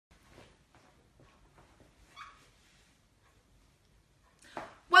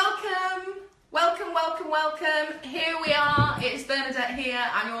welcome. Here we are. It's Bernadette here,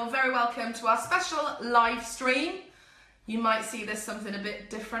 and you're very welcome to our special live stream. You might see there's something a bit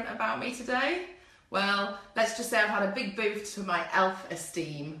different about me today. Well, let's just say I've had a big boost to my elf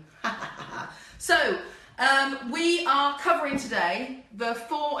esteem. So, we are covering today the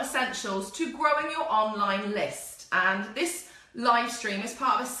 4 essentials to growing your online list. And this live stream is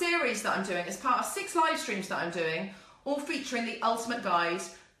part of a series that I'm doing. It's part of 6 live streams that I'm doing, all featuring the ultimate guide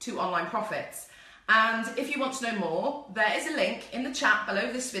to online profits. And if you want to know more, there is a link in the chat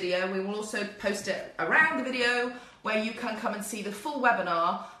below this video. We will also post it around the video where you can come and see the full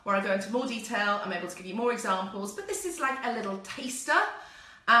webinar where I go into more detail. I'm able to give you more examples, but this is like a little taster.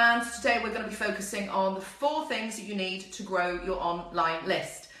 And today we're going to be focusing on the 4 things that you need to grow your online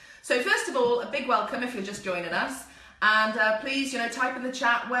list. So first of all, a big welcome if you're just joining us. And please, type in the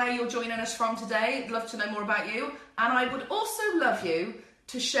chat where you're joining us from today. I'd love to know more about you. And I would also love you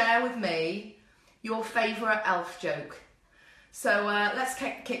to share with me your favourite elf joke. So let's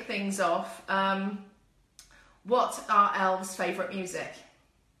kick things off. What are elves' favourite music?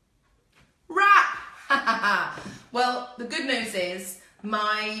 Rap! Well, the good news is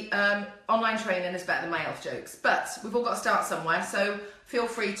my online training is better than my elf jokes. But we've all got to start somewhere, so feel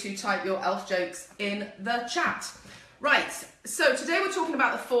free to type your elf jokes in the chat. Right, so today we're talking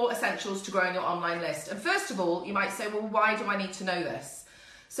about the 4 essentials to growing your online list. And first of all, you might say, well, why do I need to know this?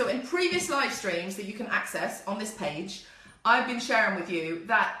 So in previous live streams that you can access on this page, I've been sharing with you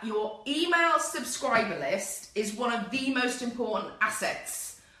that your email subscriber list is one of the most important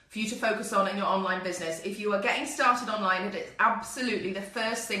assets for you to focus on in your online business. If you are getting started online, it is absolutely the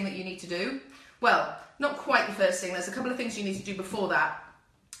first thing that you need to do. Well, not quite the first thing. There's a couple of things you need to do before that.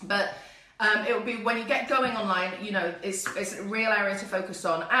 But it will be when you get going online, it's a real area to focus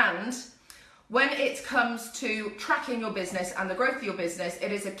on. And when it comes to tracking your business and the growth of your business,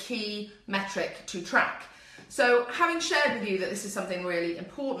 it is a key metric to track. So having shared with you that this is something really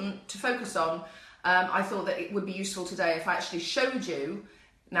important to focus on, I thought that it would be useful today if I actually showed you,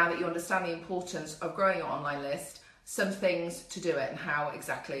 now that you understand the importance of growing your online list, some things to do it and how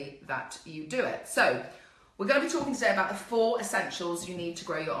exactly that you do it. So we're going to be talking today about the 4 essentials you need to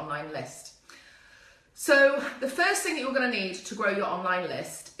grow your online list. So the first thing that you're going to need to grow your online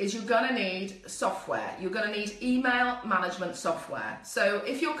list is you're going to need software. You're going to need email management software. So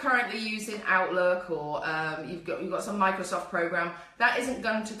if you're currently using Outlook or you've got some Microsoft program, that isn't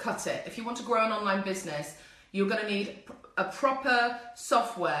going to cut it. If you want to grow an online business, you're going to need a proper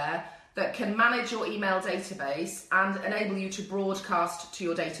software that can manage your email database and enable you to broadcast to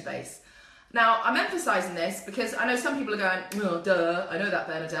your database. Now, I'm emphasizing this because I know some people are going, oh, duh, I know that,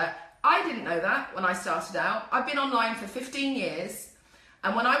 Bernadette. I didn't know that when I started out. I've been online for 15 years,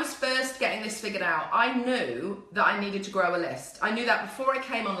 and when I was first getting this figured out, I knew that I needed to grow a list. I knew that before I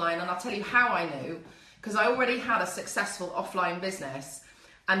came online, and I'll tell you how I knew, because I already had a successful offline business,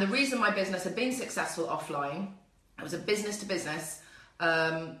 and the reason my business had been successful offline, it was a business-to-business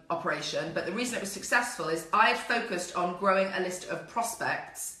operation, but the reason it was successful is I had focused on growing a list of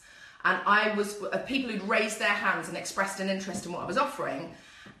prospects, and I was people who'd raised their hands and expressed an interest in what I was offering.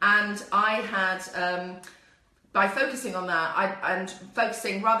 And I had, by focusing on that, and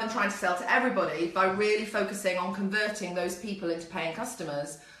focusing, rather than trying to sell to everybody, by really focusing on converting those people into paying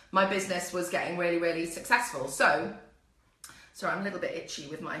customers, my business was getting really, really successful. So, sorry, I'm a little bit itchy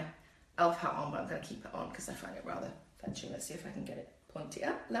with my elf hat on, but I'm going to keep it on because I find it rather fetching. Let's see if I can get it pointy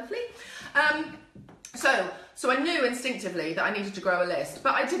up. Lovely. So I knew instinctively that I needed to grow a list,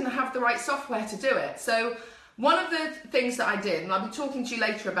 but I didn't have the right software to do it. So one of the things that I did, and I'll be talking to you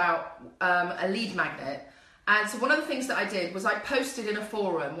later about a lead magnet, and so one of the things that I did was I posted in a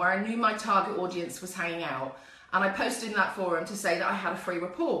forum where I knew my target audience was hanging out, and I posted in that forum to say that I had a free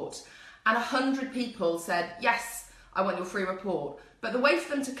report, and 100 people said, yes, I want your free report. But the way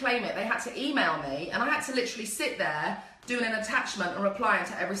for them to claim it, they had to email me, and I had to literally sit there doing an attachment and replying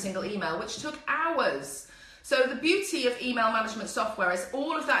to every single email, which took hours. So the beauty of email management software is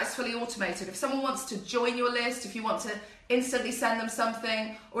all of that is fully automated. If someone wants to join your list, if you want to instantly send them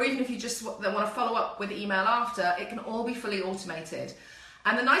something, or even if you just want to follow up with email after, it can all be fully automated.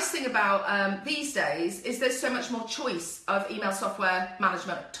 And the nice thing about these days is there's so much more choice of email software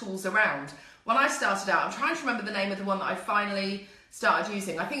management tools around. When I started out, I'm trying to remember the name of the one that I finally started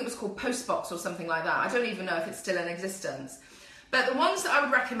using. I think it was called Postbox or something like that. I don't even know if it's still in existence. But the ones that I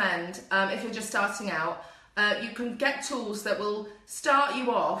would recommend if you're just starting out, you can get tools that will start you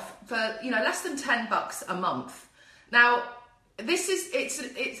off for less than $10 a month. Now,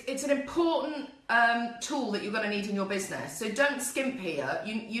 it's an important tool that you're going to need in your business. So don't skimp here.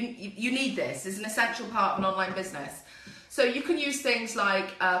 You need this. It's an essential part of an online business. So you can use things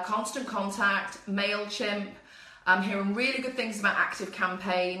like Constant Contact, MailChimp. I'm hearing really good things about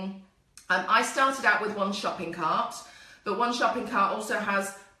ActiveCampaign. I started out with One Shopping Cart, but One Shopping Cart also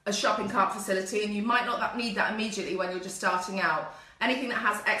has a shopping cart facility, and you might not need that immediately when you're just starting out. Anything that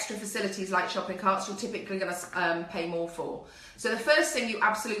has extra facilities like shopping carts, you're typically going to pay more for. So the first thing you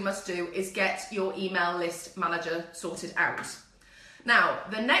absolutely must do is get your email list manager sorted out. Now,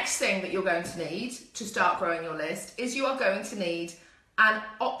 the next thing that you're going to need to start growing your list is you are going to need an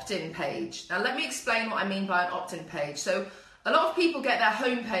opt-in page. Now, let me explain what I mean by an opt-in page. So a lot of people get their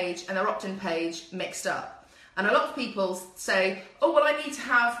home page and their opt-in page mixed up. And a lot of people say, oh, well, I need to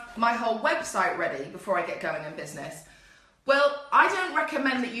have my whole website ready before I get going in business. Well, I don't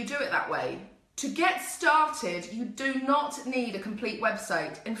recommend that you do it that way. To get started, you do not need a complete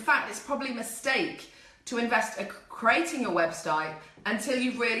website. In fact, it's probably a mistake to invest in creating your website until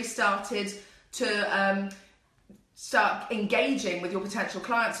you've really started to start engaging with your potential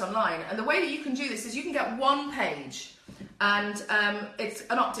clients online. And the way that you can do this is you can get one page, and it's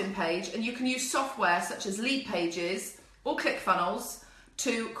an opt-in page, and you can use software such as Lead Pages or ClickFunnels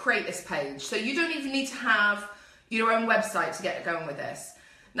to create this page. So you don't even need to have your own website to get going with this.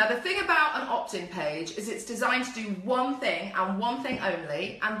 Now, the thing about an opt-in page is it's designed to do one thing and one thing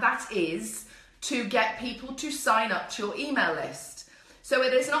only, and that is to get people to sign up to your email list. So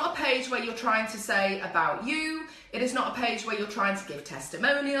it is not a page where you're trying to say about you. It is not a page where you're trying to give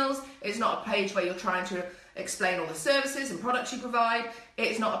testimonials. It's not a page where you're trying to explain all the services and products you provide.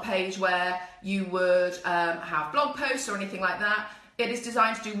 It is not a page where you would have blog posts or anything like that. It is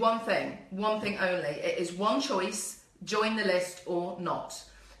designed to do one thing only. It is one choice: join the list or not.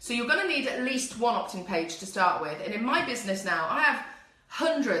 So you're going to need at least one opt-in page to start with. And in my business now, I have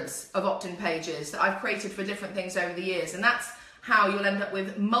hundreds of opt-in pages that I've created for different things over the years. And that's how you'll end up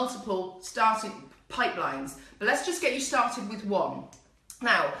with multiple starting pipelines. But let's just get you started with one.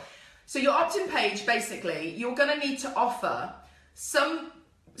 Now, so your opt-in page, basically, you're going to need to offer some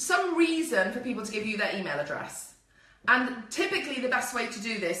reason for people to give you their email address. And typically the best way to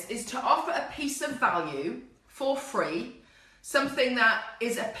do this is to offer a piece of value for free, something that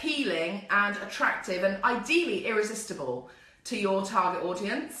is appealing and attractive and ideally irresistible to your target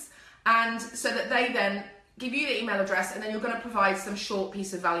audience, and so that they then give you the email address, and then you're going to provide some short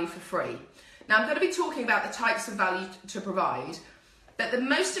piece of value for free. Now, I'm going to be talking about the types of value to provide, but the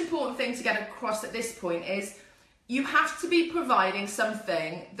most important thing to get across at this point is you have to be providing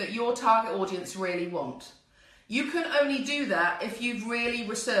something that your target audience really want. You can only do that if you've really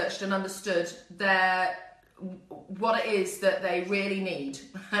researched and understood what it is that they really need,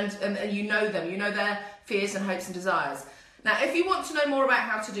 and you know them, you know their fears and hopes and desires. Now, if you want to know more about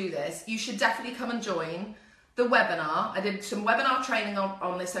how to do this, you should definitely come and join the webinar. I did some webinar training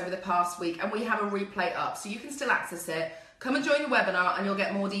on this over the past week, and we have a replay up, so you can still access it. Come and join the webinar and you'll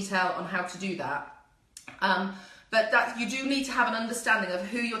get more detail on how to do that. But that you do need to have an understanding of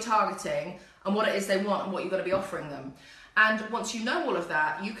who you're targeting and what it is they want and what you're going to be offering them. And once you know all of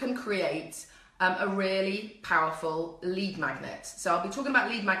that, you can create a really powerful lead magnet. So I'll be talking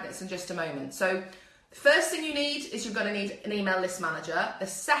about lead magnets in just a moment. So the first thing you need is you're going to need an email list manager. The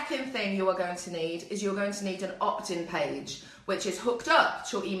second thing you are going to need is you're going to need an opt-in page, which is hooked up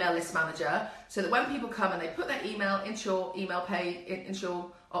to your email list manager, so that when people come and they put their email into your email page, into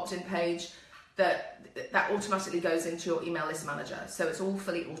your opt-in page, that automatically goes into your email list manager. So it's all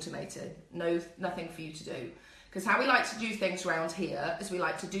fully automated, nothing for you to do. Because how we like to do things around here is we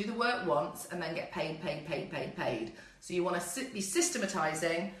like to do the work once and then get paid. So you want to be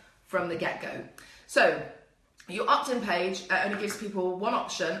systematizing from the get-go. So your opt-in page only gives people one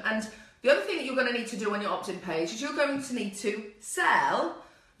option, and the other thing that you're going to need to do on your opt-in page is you're going to need to sell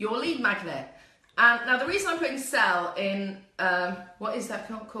your lead magnet. And now the reason I'm putting sell in, what is that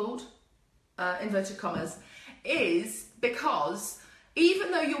called? Inverted commas, is because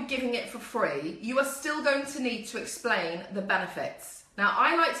even though you're giving it for free, you are still going to need to explain the benefits. Now,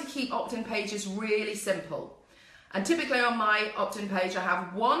 I like to keep opt-in pages really simple. And typically on my opt-in page, I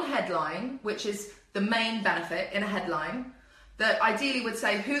have one headline, which is the main benefit in a headline, that ideally would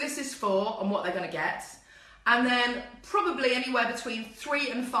say who this is for and what they're going to get. And then probably anywhere between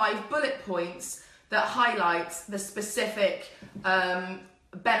 3 and 5 bullet points that highlights the specific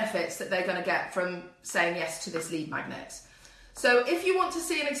benefits that they're going to get from saying yes to this lead magnet. So if you want to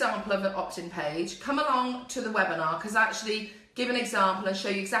see an example of an opt-in page, come along to the webinar, because I actually give an example and show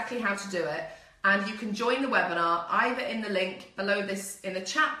you exactly how to do it. And you can join the webinar either in the link below this, in the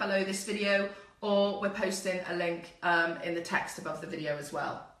chat below this video, or we're posting a link in the text above the video as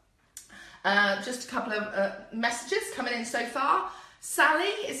well. Just a couple of messages coming in so far.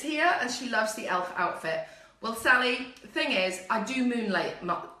 Sally is here and she loves the elf outfit. Well, Sally, the thing is, I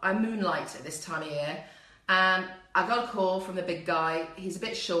moonlight at this time of year, and I got a call from the big guy. He's a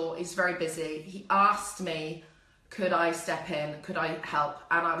bit short, he's very busy. He asked me, could I step in, could I help?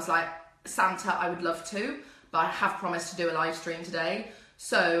 And I was like, Santa, I would love to, but I have promised to do a live stream today.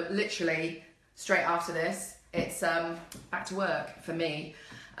 So literally, straight after this, it's back to work for me.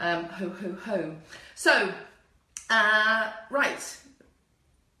 Ho, ho, ho. So, right.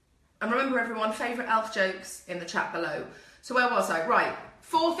 And remember everyone, favourite elf jokes in the chat below. So where was I? Right,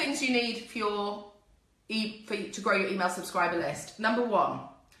 4 things you need for to grow your email subscriber list. Number 1,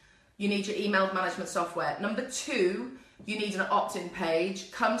 you need your email management software. Number 2, you need an opt-in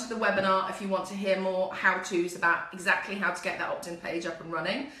page. Come to the webinar if you want to hear more how-tos about exactly how to get that opt-in page up and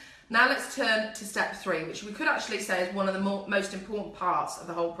running. Now let's turn to step 3, which we could actually say is one of the most important parts of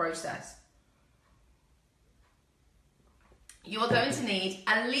the whole process. You're going to need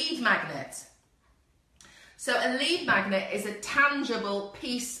a lead magnet. So a lead magnet is a tangible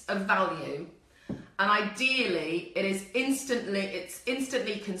piece of value, and ideally it's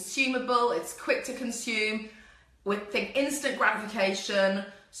instantly consumable, it's quick to consume, with instant gratification,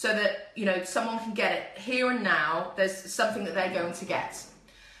 so that someone can get it here and now. There's something that they're going to get.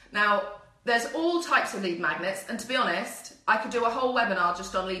 Now, there's all types of lead magnets, and to be honest, I could do a whole webinar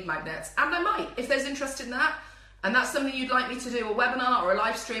just on lead magnets, and I might, if there's interest in that. And that's something you'd like me to do a webinar or a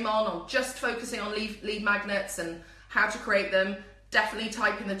live stream on just focusing on lead magnets and how to create them, definitely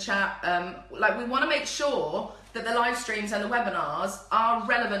type in the chat. We want to make sure that the live streams and the webinars are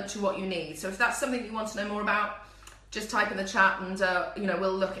relevant to what you need. So if that's something you want to know more about, just type in the chat, and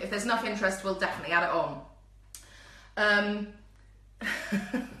we'll look. If there's enough interest, we'll definitely add it on.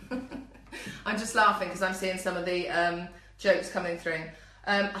 I'm just laughing because I'm seeing some of the jokes coming through.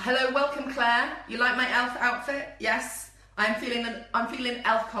 Hello, welcome Claire. You like my elf outfit? Yes, I'm feeling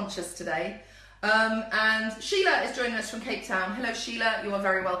elf conscious today. And Sheila is joining us from Cape Town. Hello Sheila, you are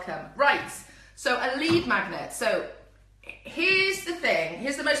very welcome. Right, so a lead magnet. So here's the thing,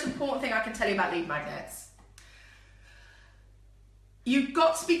 here's the most important thing I can tell you about lead magnets. You've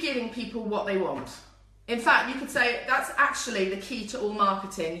got to be giving people what they want. In fact, you could say that's actually the key to all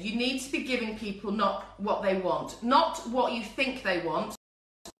marketing. You need to be giving people not what they want, not what you think they want,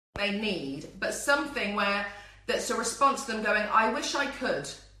 they need, but something that's a response to them going, I wish I could.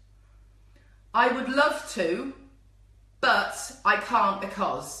 I would love to, but I can't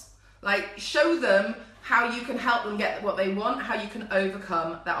because. Show them how you can help them get what they want, how you can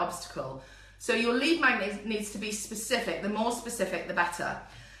overcome that obstacle. So your lead magnet needs to be specific. The more specific, the better.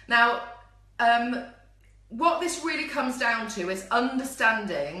 Now, what this really comes down to is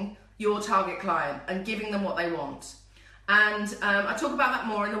understanding your target client and giving them what they want. And I talk about that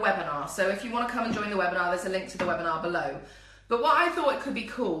more in the webinar. So if you want to come and join the webinar, there's a link to the webinar below. But what I thought it could be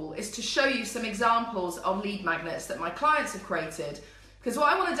cool is to show you some examples of lead magnets that my clients have created. Because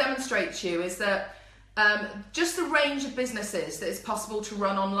what I want to demonstrate to you is that just the range of businesses that it's possible to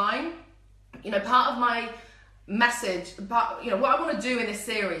run online. Part of my message, what I want to do in this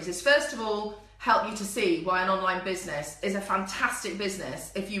series is, first of all, help you to see why an online business is a fantastic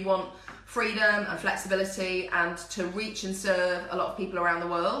business if you want freedom and flexibility and to reach and serve a lot of people around the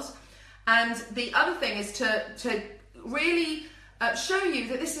world. And the other thing is to really show you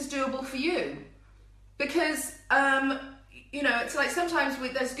that this is doable for you. Because, it's like sometimes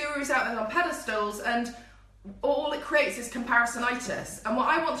there's gurus out there on pedestals and all it creates is comparisonitis. And what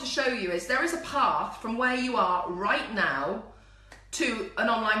I want to show you is there is a path from where you are right now to an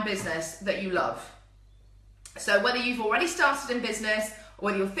online business that you love. So whether you've already started in business, or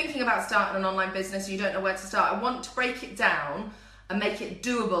whether you're thinking about starting an online business and you don't know where to start, I want to break it down and make it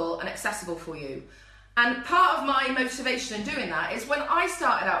doable and accessible for you. And part of my motivation in doing that is when I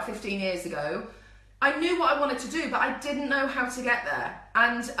started out 15 years ago, I knew what I wanted to do, but I didn't know how to get there.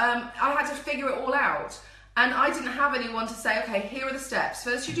 And I had to figure it all out. And I didn't have anyone to say, okay, here are the steps.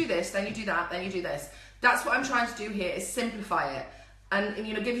 First you do this, then you do that, then you do this. That's what I'm trying to do here, is simplify it. And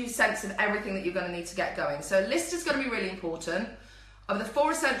give you a sense of everything that you're going to need to get going. So a list is going to be really important. Of the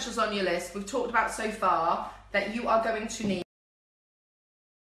 4 essentials on your list we've talked about so far that you are going to need.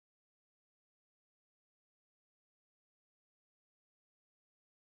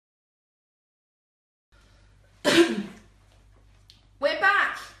 We're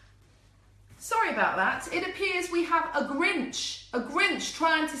back. Sorry about that. It appears we have a Grinch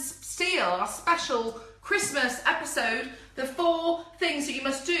trying to steal our special Christmas episode, the 4 things that you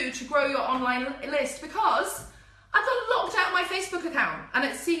must do to grow your online list, because I got locked out of my Facebook account and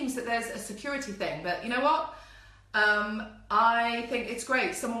it seems that there's a security thing, but you know what? I think it's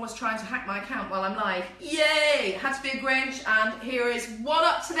great. Someone was trying to hack my account while I'm live. Yay! Had to be a Grinch, and here is one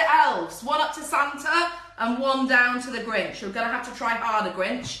up to the elves, one up to Santa, and 1 down to the Grinch. You're going to have to try harder,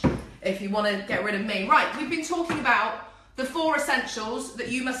 Grinch, if you want to get rid of me. Right, we've been talking about the 4 essentials that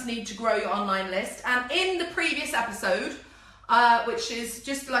you must need to grow your online list. And in the previous episode, which is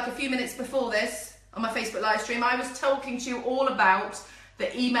just like a few minutes before this on my Facebook live stream, I was talking to you all about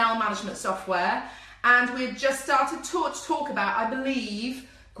the email management software. And we had just started to talk about, I believe,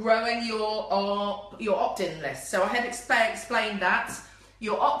 growing your opt-in list. So I had explained that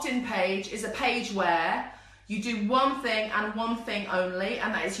your opt-in page is a page where you do one thing and one thing only,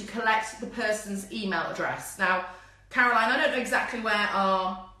 and that is you collect the person's email address. Now, Caroline, I don't know exactly where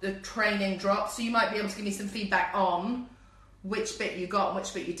the training dropped, so you might be able to give me some feedback on which bit you got and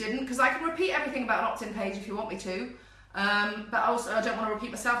which bit you didn't, because I can repeat everything about an opt-in page if you want me to. But also, I don't want to repeat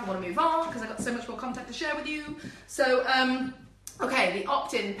myself. I want to move on because I've got so much more content to share with you. So, okay, the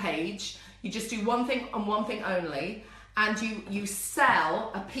opt-in page, you just do one thing and one thing only, and you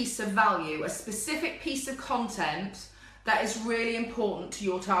sell a piece of value, a specific piece of content that is really important to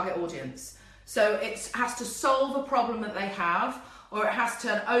your target audience. So it has to solve a problem that they have, or it has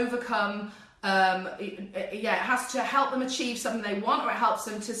to overcome, it has to help them achieve something they want, or it helps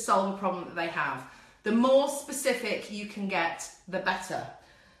them to solve a problem that they have. The more specific you can get, the better.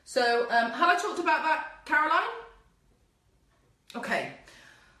 So, have I talked about that, Caroline? Okay.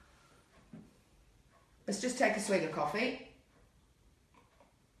 Let's just take a swig of coffee.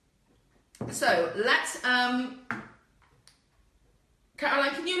 So,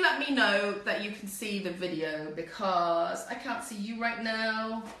 Caroline, can you let me know that you can see the video, because I can't see you right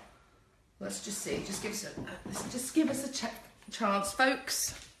now. Let's just see. Just give us a chance,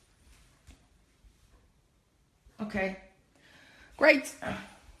 folks. Okay, great.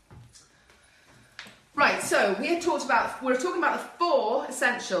 Right, so we're talking about the 4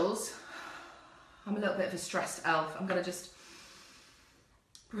 essentials. I'm a little bit of a stressed elf. I'm gonna just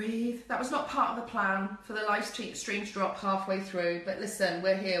breathe. That was not part of the plan for the live stream to drop halfway through, but listen,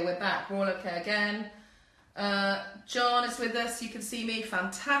 we're here, we're back, we're all okay again. John is with us, you can see me,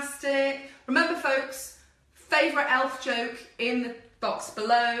 fantastic. Remember, folks, favourite elf joke in the box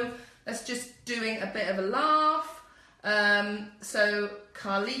below. Let's just doing a bit of a laugh. So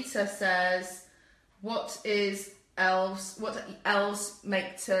Carlita says, what do elves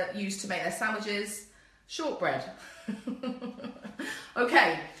use to make their sandwiches? Shortbread.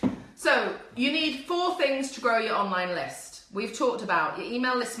 Okay, so you need 4 things to grow your online list. We've talked about your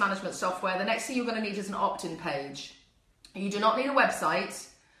email list management software. The next thing you're going to need is an opt-in page. You do not need a website.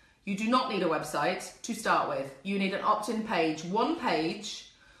 You do not need a website to start with. You need an opt-in page, one page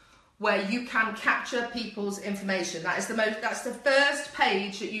where you can capture people's information. That's the first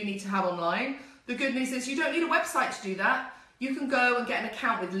page that you need to have online. The good news is you don't need a website to do that. You can go and get an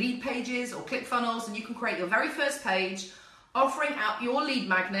account with Lead Pages or ClickFunnels, and you can create your very first page offering out your lead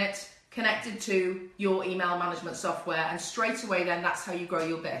magnet connected to your email management software, and straight away then that's how you grow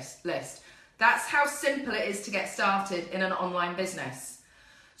your list. That's how simple it is to get started in an online business.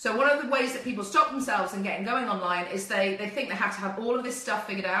 So one of the ways that people stop themselves in getting going online is they think they have to have all of this stuff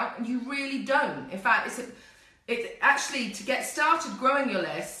figured out, and you really don't. In fact, it's actually, to get started growing your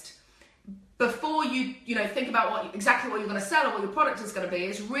list, before you think about exactly what you're going to sell or what your product is going to be,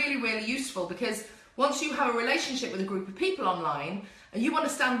 is really, really useful, because once you have a relationship with a group of people online and you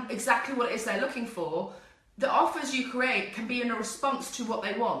understand exactly what it is they're looking for, the offers you create can be in a response to what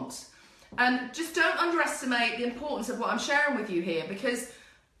they want. And just don't underestimate the importance of what I'm sharing with you here, because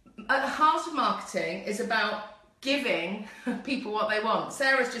at the heart of marketing is about giving people what they want.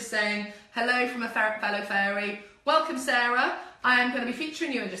 Sarah's just saying, hello from a fellow fairy. Welcome, Sarah. I am going to be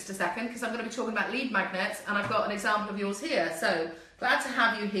featuring you in just a second, because I'm going to be talking about lead magnets, and I've got an example of yours here. So glad to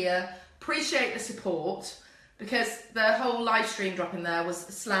have you here. Appreciate the support, because the whole live stream drop in there was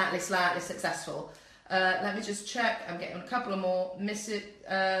slightly successful. Let me just check. I'm getting a couple of more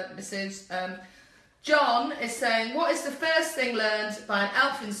messages. John is saying, what is the first thing learned by an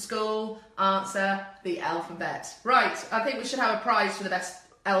elf in school? Answer, the alphabet. Right, I think we should have a prize for the best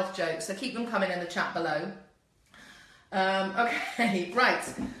elf jokes, so keep them coming in the chat below. Okay, right.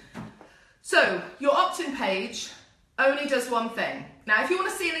 So, your opt-in page only does one thing. Now, if you want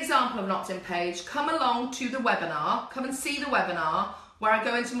to see an example of an opt-in page, come along to the webinar, come and see the webinar, where I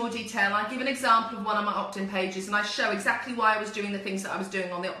go into more detail. I give an example of one of my opt-in pages, and I show exactly why I was doing the things that I was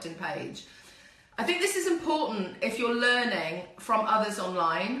doing on the opt-in page. I think this is important if you're learning from others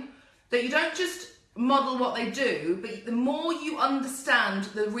online, that you don't just model what they do, but the more you understand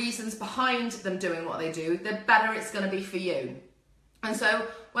the reasons behind them doing what they do, the better it's going to be for you. And so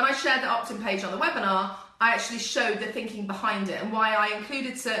when I shared the opt-in page on the webinar, I actually showed the thinking behind it and why I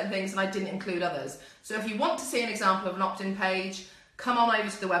included certain things and I didn't include others. So if you want to see an example of an opt-in page, come on over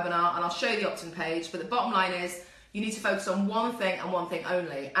to the webinar and I'll show you the opt-in page. But the bottom line is you need to focus on one thing and one thing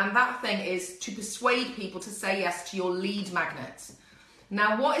only. And that thing is to persuade people to say yes to your lead magnet.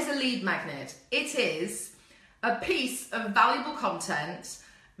 Now, what is a lead magnet? It is a piece of valuable content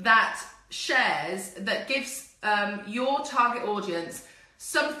that shares, that gives your target audience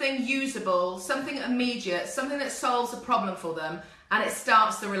something usable, something immediate, something that solves a problem for them, and it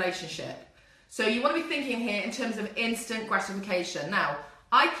starts the relationship. So you want to be thinking here in terms of instant gratification. Now,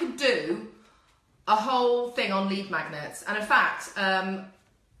 I could do a whole thing on lead magnets, and in fact,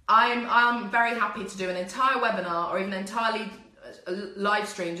 I'm very happy to do an entire webinar or even an entire live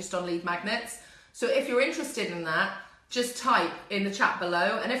stream just on lead magnets. So if you're interested in that, just type in the chat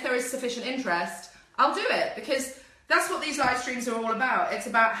below, and if there is sufficient interest, I'll do it, because that's what these live streams are all about. It's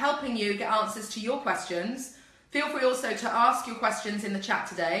about helping you get answers to your questions. Feel free also to ask your questions in the chat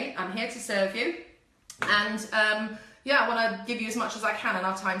today. I'm here to serve you. And yeah, I want to give you as much as I can in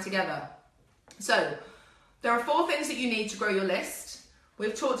our time together. So there are 4 things that you need to grow your list.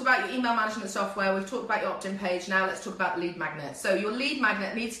 We've talked about your email management software. We've talked about your opt-in page. Now let's talk about lead magnet. So your lead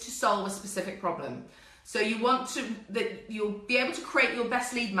magnet needs to solve a specific problem. So you'll be able to create your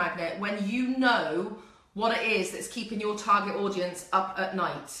best lead magnet when you know what it is that's keeping your target audience up at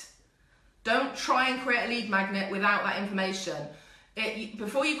night. Don't try and create a lead magnet without that information.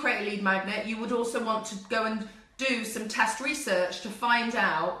 Before you create a lead magnet, you would also want to go and do some test research to find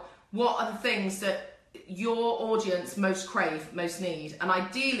out what are the things that your audience most crave, most need. And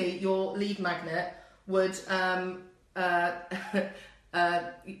ideally, your lead magnet would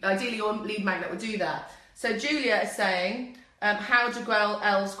do that. So Julia is saying, how do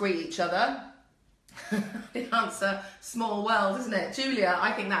elves greet each other? The answer, small world, isn't it? Julia,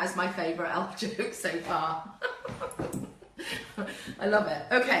 I think that is my favourite elf joke so far. I love it.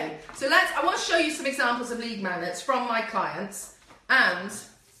 Okay, so I want to show you some examples of lead magnets from my clients, and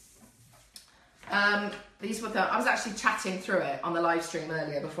these were I was actually chatting through it on the live stream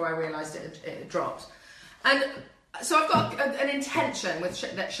earlier before I realised it had dropped. And so I've got an intention with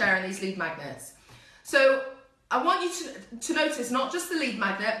sharing these lead magnets. So I want you to notice not just the lead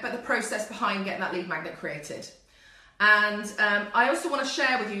magnet, but the process behind getting that lead magnet created. And I also want to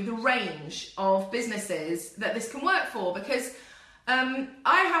share with you the range of businesses that this can work for, because I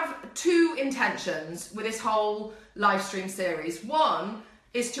have 2 intentions with this whole live stream series. One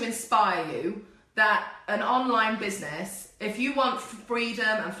is to inspire you that an online business, if you want freedom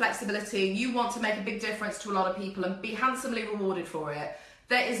and flexibility, you want to make a big difference to a lot of people and be handsomely rewarded for it,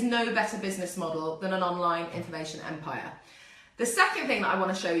 there is no better business model than an online information empire. The second thing that I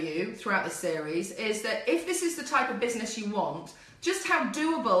want to show you throughout this series is that if this is the type of business you want, just how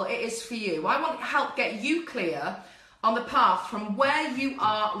doable it is for you. I want to help get you clear on the path from where you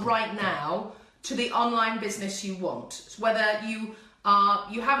are right now to the online business you want. Whether you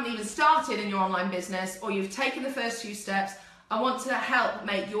haven't even started in your online business or you've taken the first few steps, I want to help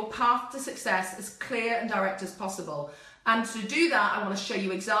make your path to success as clear and direct as possible. And to do that, I want to show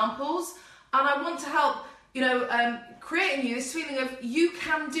you examples, and I want to help, creating you this feeling of you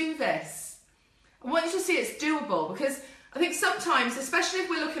can do this. I want you to see it's doable, because I think sometimes, especially if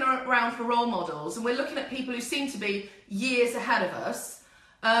we're looking around for role models and we're looking at people who seem to be years ahead of us,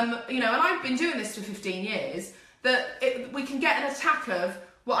 and I've been doing this for 15 years, we can get an attack of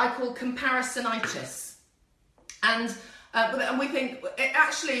what I call comparisonitis. And we think,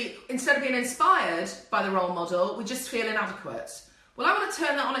 actually, instead of being inspired by the role model, we just feel inadequate. Well, I want to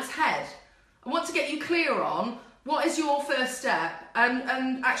turn that on its head. I want to get you clear on what is your first step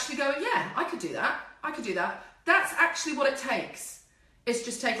and actually go, yeah, I could do that. I could do that. That's actually what it takes. It's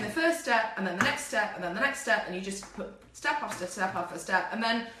just taking the first step and then the next step and then the next step, and you just put step after step after step, and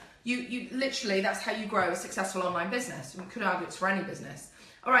then you literally, that's how you grow a successful online business. You could argue it's for any business.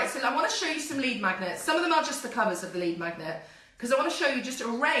 All right, so I want to show you some lead magnets. Some of them are just the covers of the lead magnet, because I want to show you just a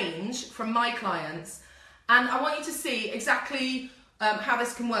range from my clients, and I want you to see exactly how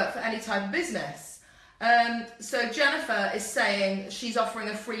this can work for any type of business. So Jennifer is saying she's offering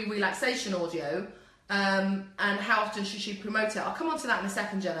a free relaxation audio, and how often should she promote it? I'll come on to that in a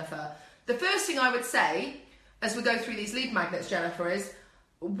second, Jennifer. The first thing I would say, as we go through these lead magnets, Jennifer, is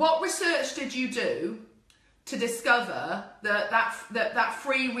what research did you do to discover that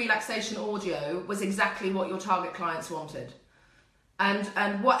free relaxation audio was exactly what your target clients wanted?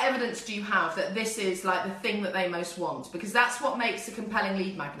 And what evidence do you have that this is like the thing that they most want? Because that's what makes a compelling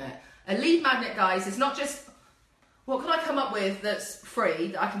lead magnet. A lead magnet, guys, is not just, what can I come up with that's free,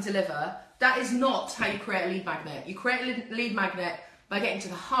 that I can deliver? That is not how you create a lead magnet. You create a lead magnet by getting to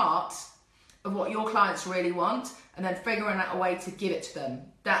the heart of what your clients really want and then figuring out a way to give it to them.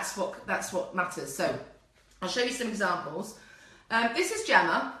 That's what matters. So I'll show you some examples. This is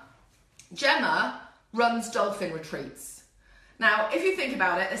Gemma. Gemma runs dolphin retreats. Now, if you think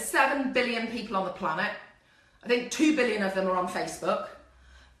about it, there's 7 billion people on the planet. I think 2 billion of them are on Facebook.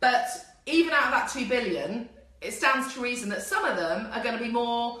 But even out of that 2 billion, it stands to reason that some of them are going to be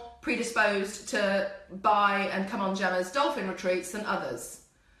more predisposed to buy and come on Gemma's dolphin retreats than others.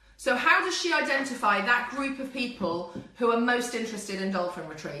 So how does she identify that group of people who are most interested in dolphin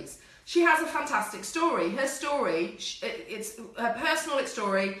retreats? She has a fantastic story. Her story, it's her personal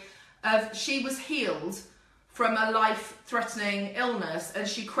story of she was healed from a life-threatening illness, and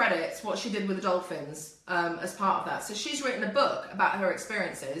she credits what she did with the dolphins as part of that. So she's written a book about her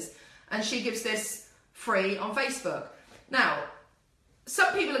experiences, and she gives this free on Facebook. Now,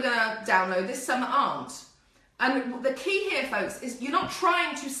 some people are going to download this, some aren't. And the key here, folks, is you're not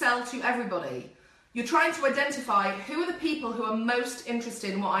trying to sell to everybody. You're trying to identify who are the people who are most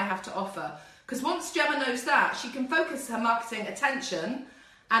interested in what I have to offer. Because once Gemma knows that, she can focus her marketing attention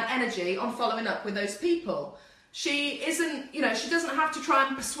and energy on following up with those people. She isn't, she doesn't have to try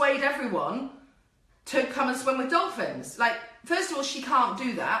and persuade everyone to come and swim with dolphins. Like, first of all, she can't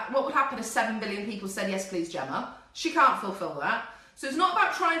do that. What would happen if 7 billion people said, yes, please, Gemma? She can't fulfill that. So it's not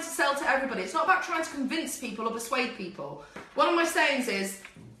about trying to sell to everybody. It's not about trying to convince people or persuade people. One of my sayings is,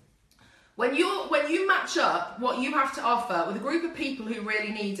 when you match up what you have to offer with a group of people who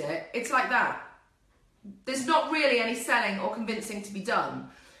really need it, it's like that. There's not really any selling or convincing to be done.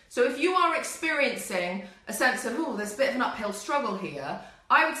 So if you are experiencing a sense of, oh, there's a bit of an uphill struggle here,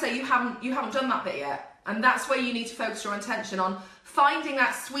 I would say you haven't done that bit yet. And that's where you need to focus your attention on finding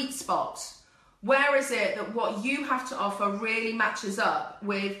that sweet spot. Where is it that what you have to offer really matches up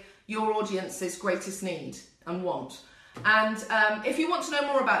with your audience's greatest need and want? And if you want to know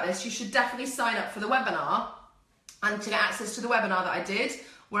more about this, you should definitely sign up for the webinar and to get access to the webinar that I did,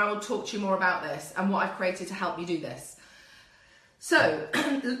 where I will talk to you more about this and what I've created to help you do this. So,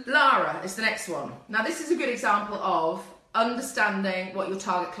 Lara is the next one. Now, this is a good example of understanding what your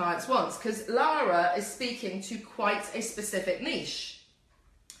target clients wants, because Lara is speaking to quite a specific niche.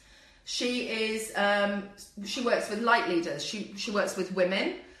 She works with light leaders. She works with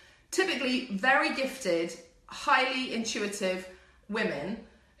women, typically very gifted, highly intuitive women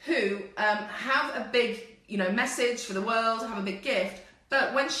who have a big, message for the world, have a big gift.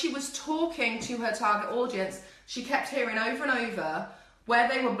 But when she was talking to her target audience, she kept hearing over and over where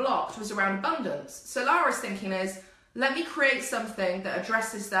they were blocked was around abundance. So Lara's thinking is, let me create something that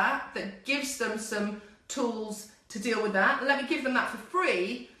addresses that gives them some tools to deal with that. Let me give them that for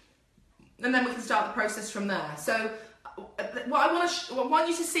free, and then we can start the process from there. So what I want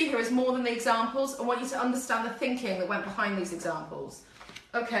you to see here is more than the examples. I want you to understand the thinking that went behind these examples.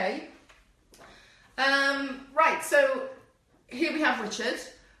 Okay. Right, so here we have Richard.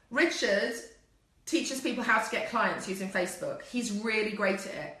 Richard teaches people how to get clients using Facebook. He's really great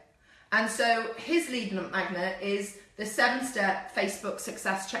at it. And so his lead magnet is the 7-step Facebook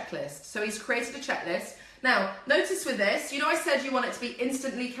success checklist. So he's created a checklist. Now, notice with this, I said you want it to be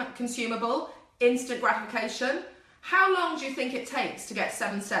instantly consumable, instant gratification. How long do you think it takes to get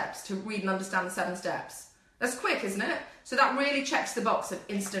 7 steps, to read and understand the 7 steps? That's quick, isn't it? So that really checks the box of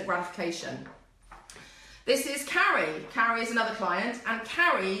instant gratification. This is Carrie. Carrie is another client, and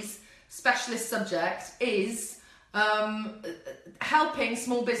Carrie's specialist subject is helping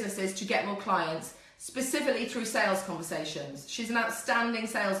small businesses to get more clients, specifically through sales conversations. She's an outstanding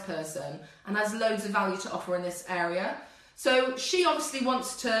salesperson and has loads of value to offer in this area. So she obviously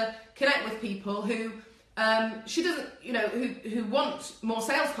wants to connect with people who who want more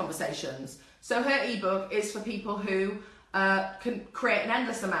sales conversations. So her ebook is for people who can create an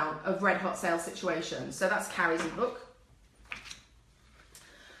endless amount of red hot sales situations. So that's Carrie's ebook.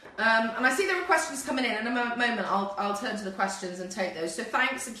 And I see there are questions coming in. In a moment, I'll turn to the questions and take those. So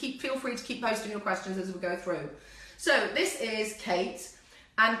thanks, and feel free to keep posting your questions as we go through. So this is Kate,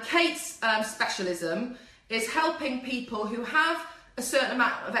 and Kate's specialism is helping people who have a certain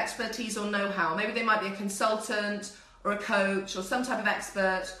amount of expertise or know-how. Maybe they might be a consultant or a coach or some type of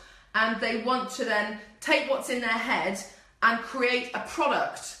expert, and they want to then take what's in their head and create a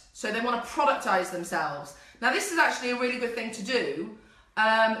product. So they want to productize themselves. Now, this is actually a really good thing to do,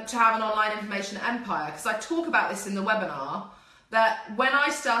 to have an online information empire, because I talk about this in the webinar, that when I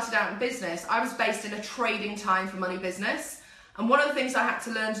started out in business, I was based in a trading time for money business, and one of the things I had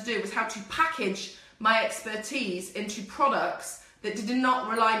to learn to do was how to package my expertise into products that did not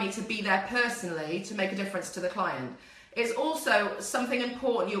rely me to be there personally to make a difference to the client. It's also something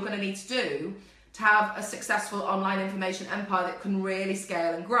important you're going to need to do to have a successful online information empire that can really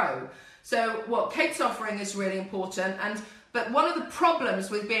scale and grow. So what Kate's offering is really important, but one of the problems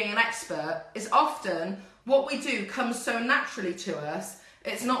with being an expert is often what we do comes so naturally to us,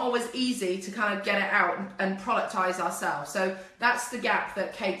 it's not always easy to kind of get it out and productize ourselves. So that's the gap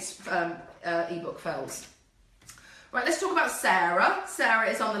that Kate's ebook fills. Right, let's talk about Sarah. Sarah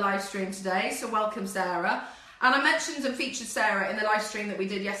is on the live stream today, so welcome, Sarah. And I mentioned and featured Sarah in the live stream that we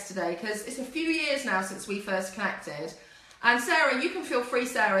did yesterday because it's a few years now since we first connected. And Sarah, you can feel free,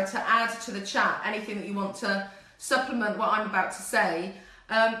 Sarah, to add to the chat anything that you want to supplement what I'm about to say.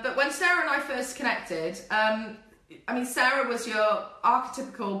 But when Sarah and I first connected, Sarah was your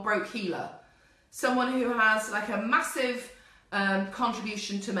archetypical broke healer. Someone who has like a massive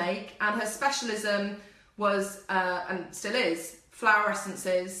contribution to make, and her specialism was, and still is, flower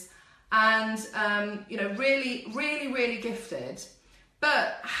essences, and really gifted,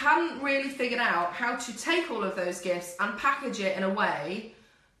 but hadn't really figured out how to take all of those gifts and package it in a way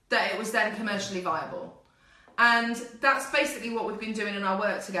that it was then commercially viable. And that's basically what we've been doing in our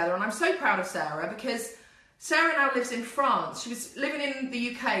work together. And I'm so proud of Sarah because Sarah now lives in France. She was living in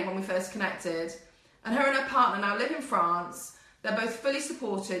the UK when we first connected, and her and her partner now live in France. They're both fully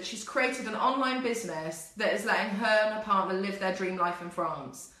supported. She's created an online business that is letting her and her partner live their dream life in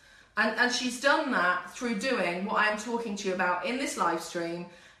France. And she's done that through doing what I'm talking to you about in this live stream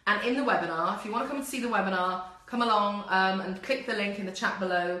and in the webinar. If you want to come and see the webinar, come along and click the link in the chat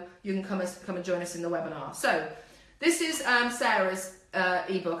below. You can come and join us in the webinar. So this is Sarah's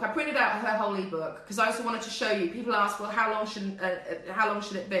ebook. I printed out her whole ebook because I also wanted to show you. People ask, well, how long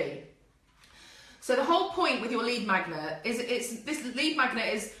should it be? So the whole point with your lead magnet is this lead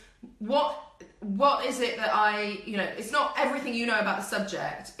magnet is what is it that it's not everything you know about the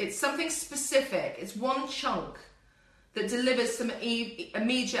subject. It's something specific. It's one chunk that delivers some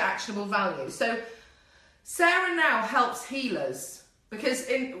immediate actionable value. So Sarah now helps healers because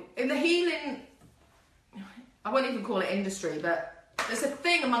in the healing, I won't even call it industry, but there's a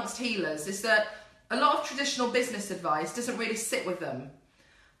thing amongst healers is that a lot of traditional business advice doesn't really sit with them.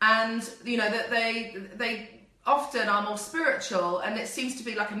 And, that they often are more spiritual, and it seems to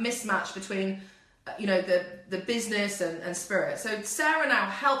be like a mismatch between, the business and spirit. So Sarah now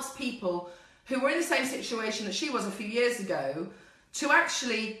helps people who were in the same situation that she was a few years ago to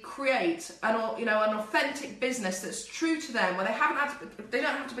actually create an authentic business that's true to them, where they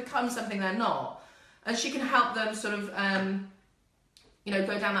don't have to become something they're not. And she can help them sort of,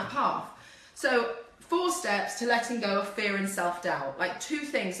 go down that path. So 4 steps to letting go of fear and self-doubt, like 2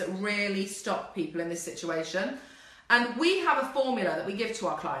 things that really stop people in this situation. And we have a formula that we give to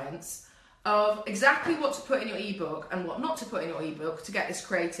our clients of exactly what to put in your ebook and what not to put in your ebook to get this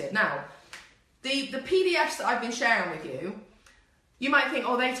created. Now, the PDFs that I've been sharing with you, you might think,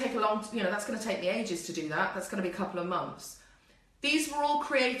 oh, they take a long, that's going to take me ages to do that. That's going to be a couple of months. These were all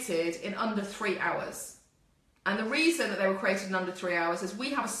created in under 3 hours. And the reason that they were created in under 3 hours is we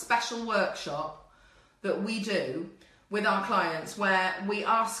have a special workshop that we do with our clients where we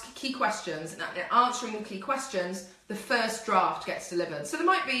ask key questions, and answering the key questions, the first draft gets delivered. So there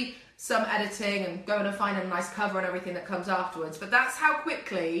might be some editing and going and finding a nice cover and everything that comes afterwards, but that's how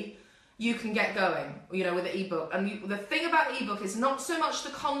quickly you can get going, with the ebook. And the thing about the ebook is not so much the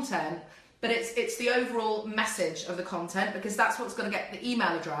content, but it's the overall message of the content, because that's what's going to get the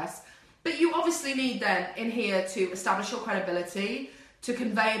email address. But you obviously need then in here to establish your credibility, to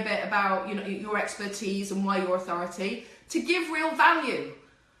convey a bit about your expertise and why your authority, to give real value.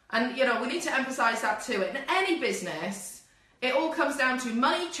 And we need to emphasize that too. In any business, it all comes down to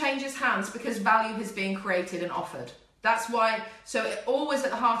money changes hands because value is being created and offered. That's why, always at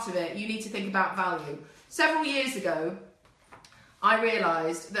the heart of it, you need to think about value. Several years ago, I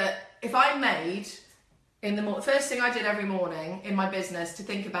realized that if I made first thing I did every morning in my business to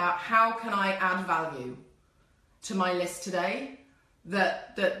think about how can I add value to my list today,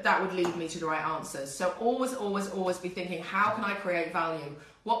 that would lead me to the right answers. So always be thinking, how can I create value?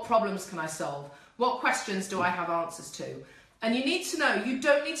 What problems can I solve? What questions do I have answers to? And you need to know, you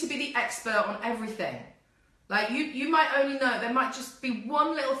don't need to be the expert on everything. Like you might only know, there might just be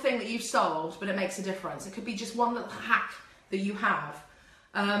one little thing that you've solved, but it makes a difference. It could be just one little hack that you have.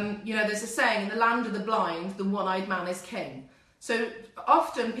 There's a saying, in the land of the blind, the one-eyed man is king. So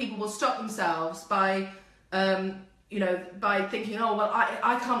often people will stop themselves by thinking, oh, well,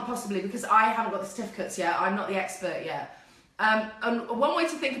 I can't possibly because I haven't got the certificates yet, I'm not the expert yet. And one way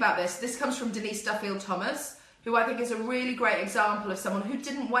to think about this comes from Denise Duffield Thomas, who I think is a really great example of someone who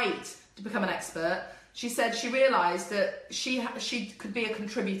didn't wait to become an expert. She said she realised that she could be a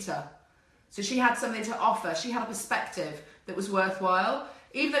contributor. So she had something to offer, she had a perspective that was worthwhile.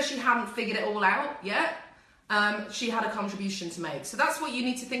 Even though she hadn't figured it all out yet, she had a contribution to make. So that's what you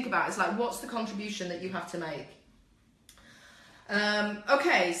need to think about, is like, what's the contribution that you have to make?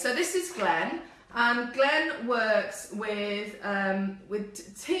 Okay, so this is Glenn, And Glenn works with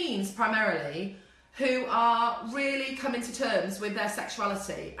teens primarily who are really coming to terms with their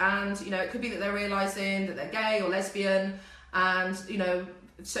sexuality. And, you know, it could be that they're realising that they're gay or lesbian, and, you know,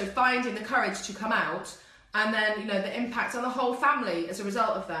 so finding the courage to come out, and then, you know, the impact on the whole family as a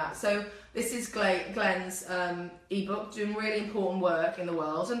result of that. So this is Glenn's ebook, doing really important work in the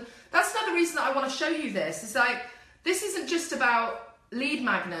world. And that's another reason that I want to show you this. It's like, this isn't just about lead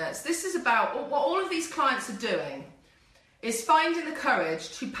magnets. This is about what all of these clients are doing is finding the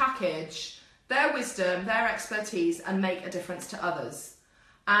courage to package their wisdom, their expertise, and make a difference to others.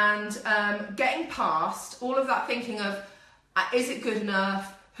 And getting past all of that thinking of, is it good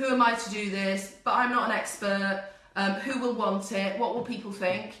enough? Who am I to do this? But I'm not an expert. Who will want it? What will people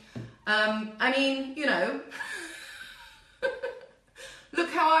think? I mean, you know, look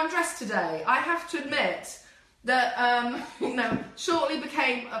how I'm dressed today. I have to admit that, you know, shortly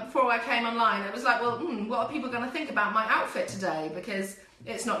before I came online, it was like, well, what are people going to think about my outfit today? Because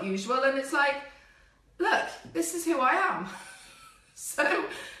it's not usual. And it's like, look, this is who I am.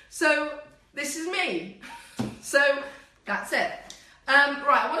 So this is me. So that's it.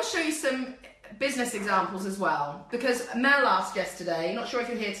 Right, I want to show you some business examples as well, because Mel asked yesterday, not sure if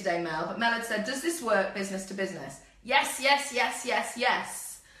you're here today, Mel, but Mel had said, does this work business to business? Yes, yes, yes, yes,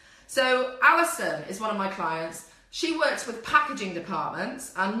 yes. So Alison is one of my clients. She works with packaging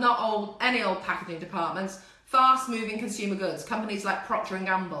departments, and not any old packaging departments, fast-moving consumer goods, companies like Procter &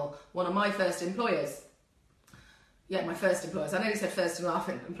 Gamble, one of my first employers. Yeah, my first employers. I nearly said first and last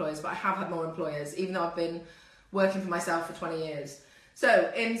employers, but I have had more employers, even though I've been working for myself for 20 years.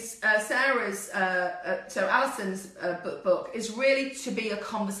 So in Sarah's, so Alison's book is really to be a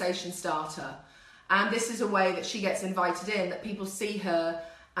conversation starter. And this is a way that she gets invited in, that people see her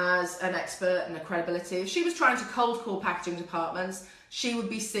as an expert and a credibility. If she was trying to cold call packaging departments, she would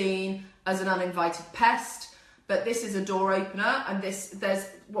be seen as an uninvited pest. But this is a door opener, and there's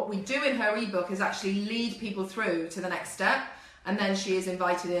what we do in her ebook is actually lead people through to the next step, and then she is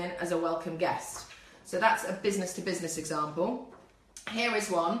invited in as a welcome guest. So that's a business to business example. Here is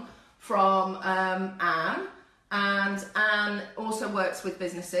one from Anne, and Anne also works with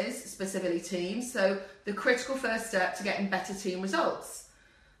businesses, specifically teams. So the critical first step to getting better team results.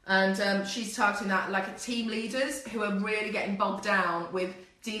 And she's targeting that like team leaders who are really getting bogged down with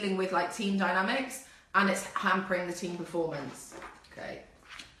dealing with like team dynamics, and it's hampering the team performance. Okay.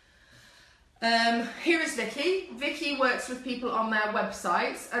 Here is Vicky. Vicky works with people on their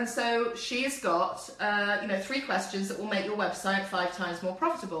websites, and so she has got 3 questions that will make your website 5 times more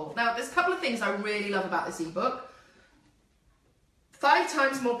profitable. Now, there's a couple of things I really love about this ebook. 5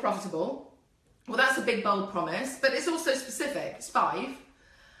 times more profitable. Well, that's a big bold promise, but it's also specific. It's 5.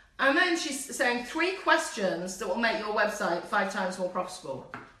 And then she's saying 3 questions that will make your website 5 times more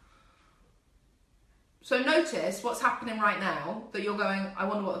profitable. So notice what's happening right now, that you're going, I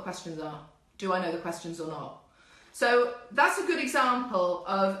wonder what the questions are. Do I know the questions or not? So that's a good example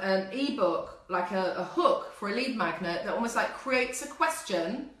of an ebook, like a hook for a lead magnet that almost like creates a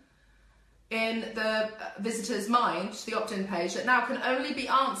question in the visitor's mind, the opt-in page, that now can only be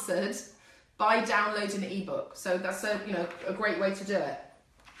answered by downloading the ebook. So that's a great way to do it.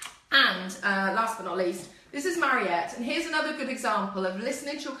 And last but not least, this is Mariette, and here's another good example of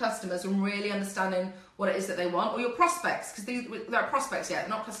listening to your customers and really understanding what it is that they want, or your prospects, because they're prospects yet,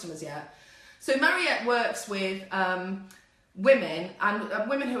 they're not customers yet. So Mariette works with women, and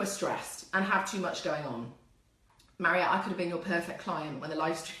women who are stressed and have too much going on. Mariette, I could have been your perfect client when the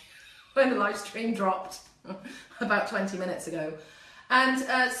live stream dropped about 20 minutes ago. And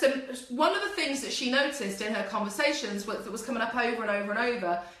so one of the things that she noticed in her conversations that was coming up over and over and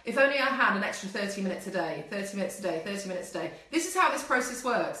over, if only I had an extra 30 minutes a day, 30 minutes a day, 30 minutes a day. This is how this process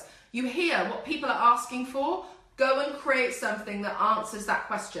works. You hear what people are asking for, go and create something that answers that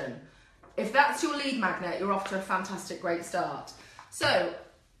question. If that's your lead magnet, you're off to a fantastic, great start. So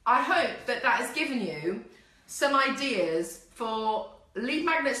I hope that has given you some ideas for lead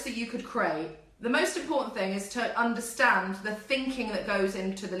magnets that you could create. The most important thing is to understand the thinking that goes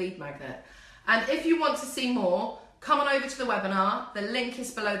into the lead magnet. And if you want to see more, come on over to the webinar. The link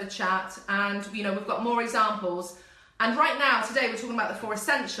is below the chat, and we've got more examples. And right now, today, we're talking about the 4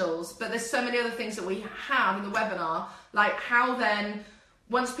 essentials, but there's so many other things that we have in the webinar, like how then,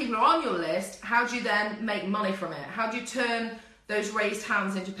 once people are on your list, how do you then make money from it? How do you turn those raised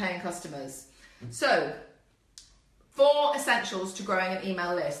hands into paying customers? So, 4 essentials to growing an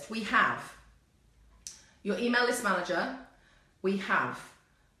email list. We have your email list manager. We have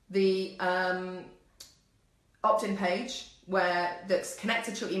the opt-in page that's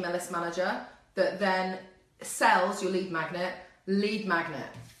connected to your email list manager that then sells your lead magnet.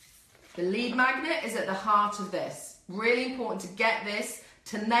 The lead magnet is at the heart of this. Really important to get this,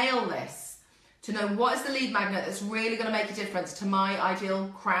 to nail this, to know what is the lead magnet that's really going to make a difference to my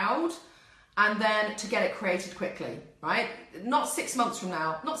ideal crowd, and then to get it created quickly, right? Not 6 months from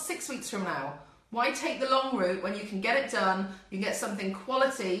now, not 6 weeks from now. Why take the long route when you can get it done, you can get something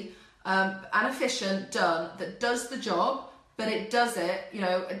quality and efficient done that does the job, but it does it,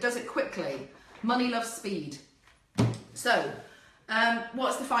 it does it quickly. Money loves speed. So,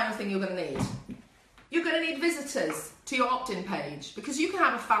 what's the final thing you're going to need? You're going to need visitors to your opt-in page, because you can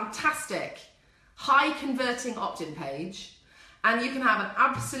have a fantastic, high converting opt-in page, and you can have an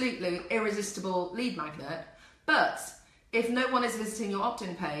absolutely irresistible lead magnet, but if no one is visiting your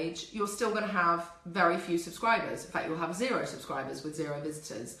opt-in page, you're still going to have very few subscribers. In fact, you'll have 0 subscribers with 0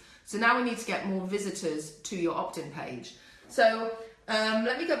 visitors. So now we need to get more visitors to your opt-in page. So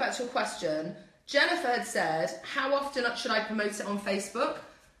let me go back to a question. Jennifer had said, how often should I promote it on Facebook?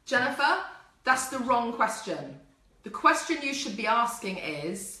 Jennifer, that's the wrong question. The question you should be asking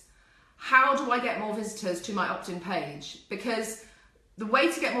is, how do I get more visitors to my opt-in page? Because the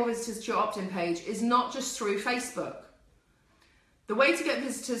way to get more visitors to your opt-in page is not just through Facebook. The way to get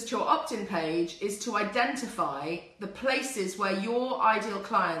visitors to your opt-in page is to identify the places where your ideal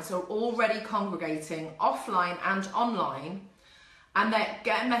clients are already congregating offline and online, and then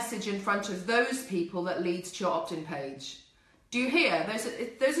get a message in front of those people that leads to your opt-in page. Do you hear?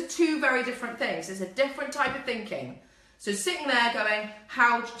 Those are two very different things. It's a different type of thinking. So sitting there going,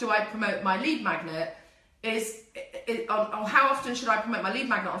 how do I promote my lead magnet, or how often should I promote my lead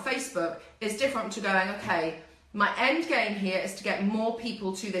magnet on Facebook, is different to going, okay, my end game here is to get more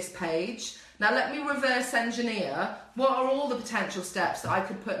people to this page. Now let me reverse engineer what are all the potential steps that I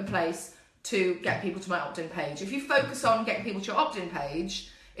could put in place to get people to my opt-in page. If you focus on getting people to your opt-in page,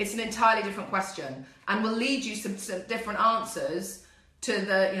 it's an entirely different question and will lead you some different answers to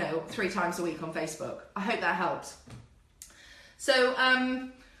the 3 times a week on Facebook. I hope that helps. So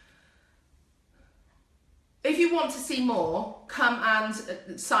if you want to see more, come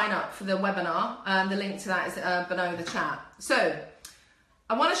and sign up for the webinar. The link to that is below the chat. So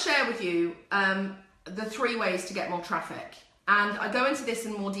I want to share with you the 3 ways to get more traffic. And I go into this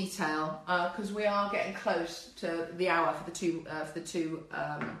in more detail because we are getting close to the hour for the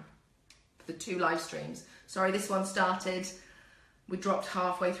two live streams. Sorry, this one started. We dropped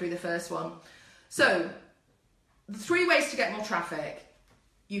halfway through the first one. So the 3 ways to get more traffic.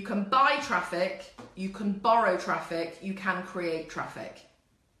 You can buy traffic, you can borrow traffic, you can create traffic.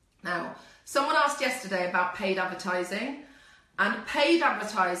 Now, someone asked yesterday about paid advertising, and paid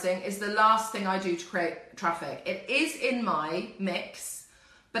advertising is the last thing I do to create traffic. It is in my mix,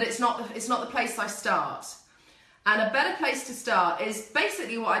 but it's not the place I start. And a better place to start is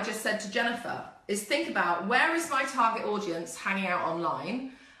basically what I just said to Jennifer, is think about where is my target audience hanging out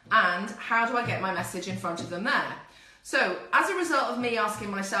online, and how do I get my message in front of them there? So as a result of me asking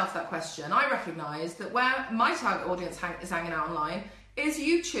myself that question, I recognise that where my target audience is hanging out online is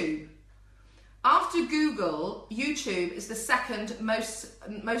YouTube. After Google, YouTube is the second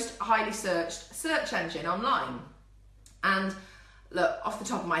most highly searched search engine online. And look, off the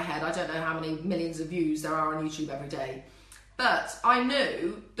top of my head, I don't know how many millions of views there are on YouTube every day. But I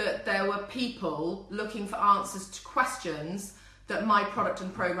knew that there were people looking for answers to questions that my product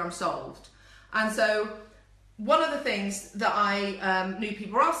and program solved. And so one of the things that I knew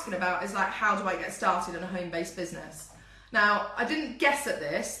people were asking about is like, how do I get started in a home-based business? Now, I didn't guess at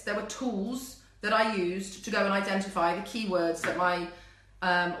this. There were tools that I used to go and identify the keywords that my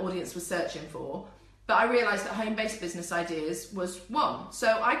audience was searching for. But I realised that home-based business ideas was one.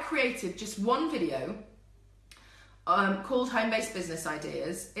 So I created just one video called Home-Based Business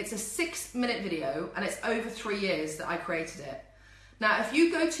Ideas. It's a 6-minute video, and it's over 3 years that I created it. Now, if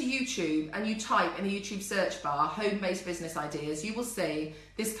you go to YouTube and you type in the YouTube search bar, home-based business ideas, you will see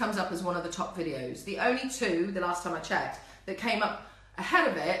this comes up as one of the top videos. The only 2, the last time I checked, that came up ahead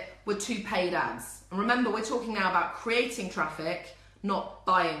of it were 2 paid ads. And remember, we're talking now about creating traffic, not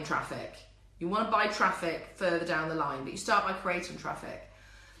buying traffic. You want to buy traffic further down the line, but you start by creating traffic.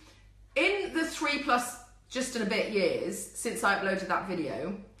 In the 3+ just and a bit years since I uploaded that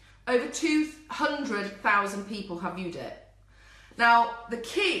video, over 200,000 people have viewed it. Now, the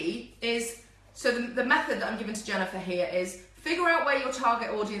key is, so the method that I'm giving to Jennifer here is figure out where your target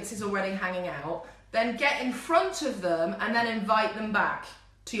audience is already hanging out, then get in front of them and then invite them back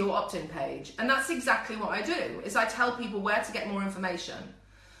to your opt-in page. And that's exactly what I do, is I tell people where to get more information.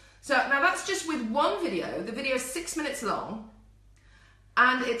 So now that's just with one video. The video is 6 minutes long,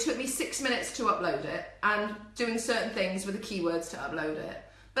 and it took me 6 minutes to upload it and doing certain things with the keywords to upload it.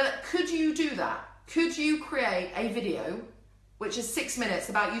 But could you do that? Could you create a video which is 6 minutes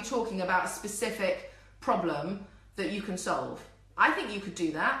about you talking about a specific problem that you can solve. I think you could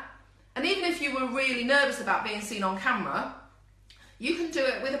do that. And even if you were really nervous about being seen on camera, you can do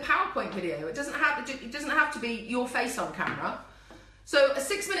it with a PowerPoint video. It doesn't have to be your face on camera. So a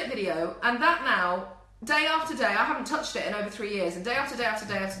 6-minute video, and that now, day after day, I haven't touched it in over 3 years, and day after day after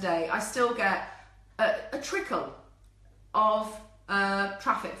day after day, I still get a trickle of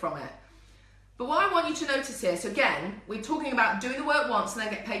traffic from it. But what I want you to notice here, so again, we're talking about doing the work once and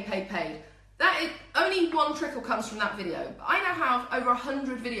then get paid. Only one trickle comes from that video. But I now have over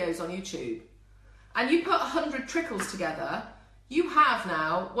 100 videos on YouTube. And you put 100 trickles together, you have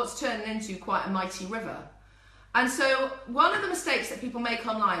now what's turning into quite a mighty river. And so one of the mistakes that people make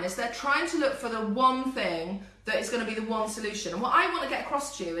online is they're trying to look for the one thing that is going to be the one solution. And what I want to get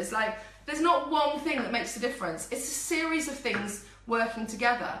across to you is like, there's not one thing that makes a difference. It's a series of things working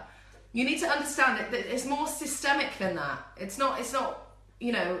together. You need to understand that it's more systemic than that. It's not,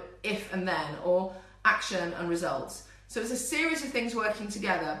 you know, if and then, or action and results. So it's a series of things working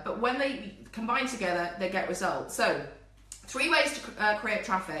together, but when they combine together, they get results. So 3 ways to create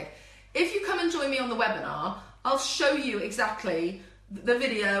traffic. If you come and join me on the webinar, I'll show you exactly the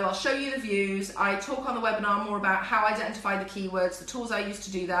video, I'll show you the views. I talk on the webinar more about how I identify the keywords, the tools I use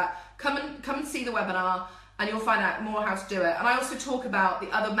to do that. Come and see the webinar and you'll find out more how to do it. And I also talk about the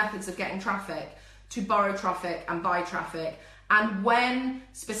other methods of getting traffic, to borrow traffic and buy traffic, and when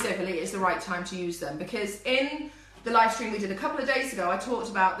specifically is the right time to use them. Because in the live stream we did a couple of days ago, I talked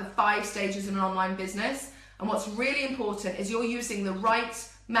about the 5 stages of an online business. And what's really important is you're using the right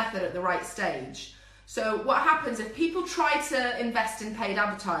method at the right stage. So what happens if people try to invest in paid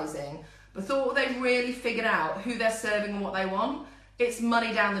advertising, but thought they've really figured out who they're serving and what they want? It's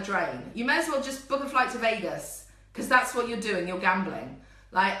money down the drain. You may as well just book a flight to Vegas, because that's what you're doing, you're gambling.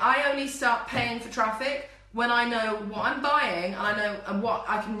 Like, I only start paying for traffic when I know what I'm buying and what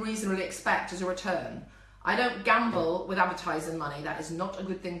I can reasonably expect as a return. I don't gamble with advertising money. That is not a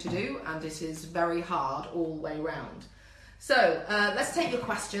good thing to do, and it is very hard all the way around. So let's take your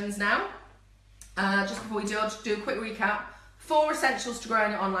questions now. Just before we do a quick recap. 4 essentials to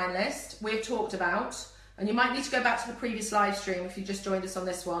growing an online list we've talked about, and you might need to go back to the previous live stream if you just joined us on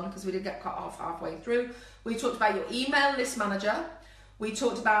this one, because we did get cut off halfway through. We talked about your email list manager. We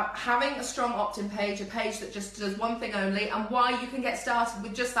talked about having a strong opt-in page, a page that just does one thing only, and why you can get started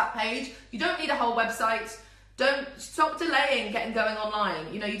with just that page. You don't need a whole website. Don't stop delaying getting going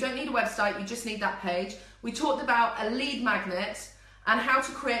online. You know, you don't need a website, you just need that page. We talked about a lead magnet and how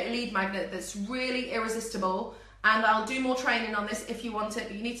to create a lead magnet that's really irresistible. And I'll do more training on this if you want it,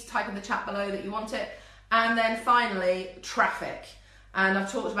 but you need to type in the chat below that you want it. And then finally, traffic. And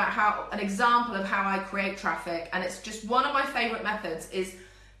I've talked about an example of how I create traffic, and it's just one of my favorite methods is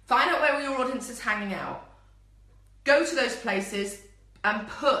find out where your audience is hanging out. Go to those places and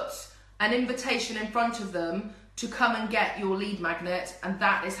put an invitation in front of them to come and get your lead magnet, and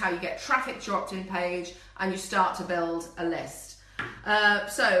that is how you get traffic to your opt-in page and you start to build a list.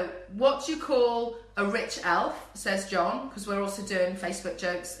 So what do you call a rich elf, says John, because we're also doing Facebook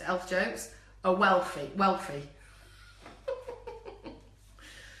jokes, elf jokes. A wealthy.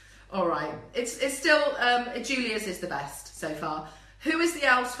 All right, it's still, Julia's is the best so far. Who is the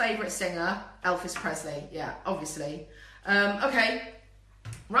elf's favourite singer? Elvis Presley, yeah, obviously. Okay,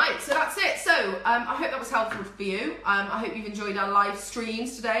 right, so that's it. So I hope that was helpful for you. I hope you've enjoyed our live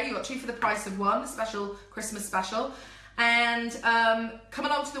streams today. You got 2 for the price of 1, a special Christmas special. And come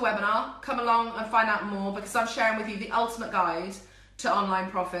along to the webinar, come along and find out more, because I'm sharing with you the ultimate guide to online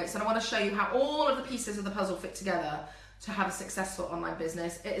profits, and I want to show you how all of the pieces of the puzzle fit together to have a successful online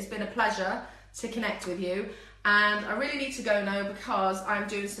business. It has been a pleasure to connect with you, and I really need to go now because I'm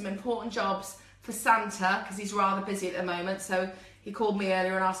doing some important jobs for Santa, because he's rather busy at the moment. So he called me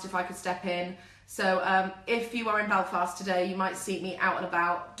earlier and asked if I could step in. So if you are in Belfast today, you might see me out and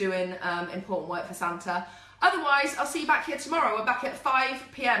about doing important work for Santa. Otherwise, I'll see you back here tomorrow. We're back at 5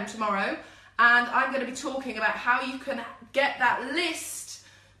 p.m. tomorrow, and I'm going to be talking about how you can get that list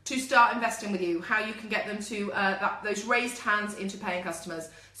to start investing with you, how you can get them to those raised hands into paying customers.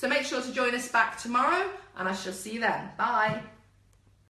 So make sure to join us back tomorrow, and I shall see you then. Bye.